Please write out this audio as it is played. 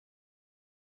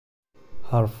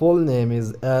Her full name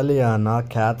is Elliana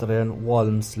Catherine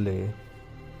Walmsley,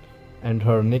 and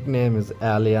her nickname is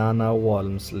Elliana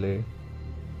Walmsley.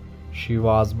 She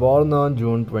was born on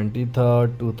June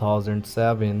 23rd,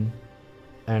 2007,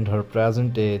 and her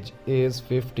present age is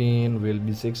 15, will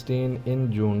be 16 in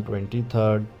June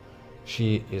 23rd.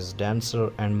 She is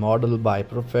dancer and model by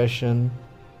profession,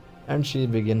 and she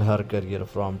began her career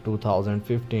from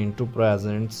 2015 to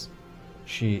present.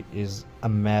 She is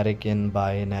American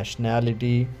by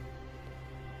nationality,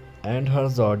 and her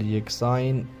zodiac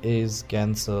sign is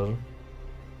Cancer.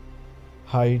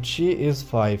 Height, she is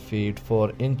 5 feet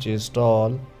 4 inches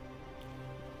tall,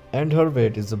 and her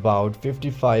weight is about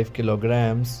 55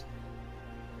 kilograms.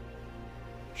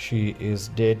 She is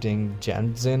dating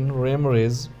Jansen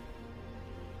Ramirez.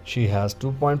 She has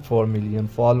 2.4 million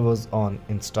followers on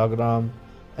Instagram,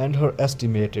 and her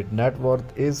estimated net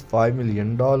worth is $5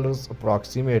 million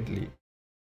approximately.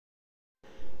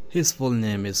 His full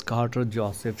name is Carter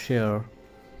Joseph Scherer,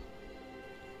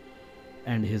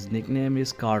 and his nickname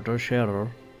is Carter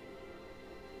Scherer.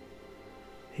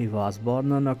 He was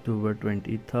born on October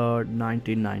 23rd,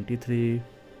 1993,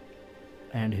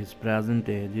 and his present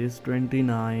age is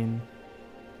 29.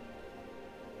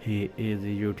 He is a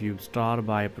YouTube star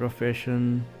by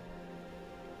profession,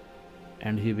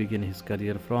 and he began his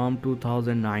career from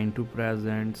 2009 to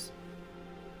present.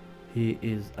 He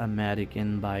is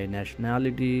American by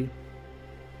nationality.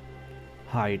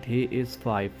 Height, he is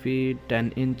 5 feet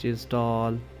 10 inches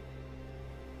tall,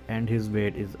 and his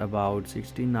weight is about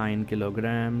 69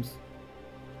 kilograms.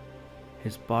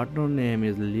 His partner name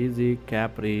is Lizzie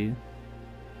Capri.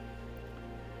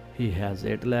 He has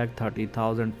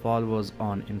 830,000 followers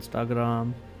on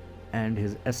Instagram, and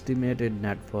his estimated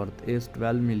net worth is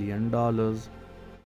 $12 million.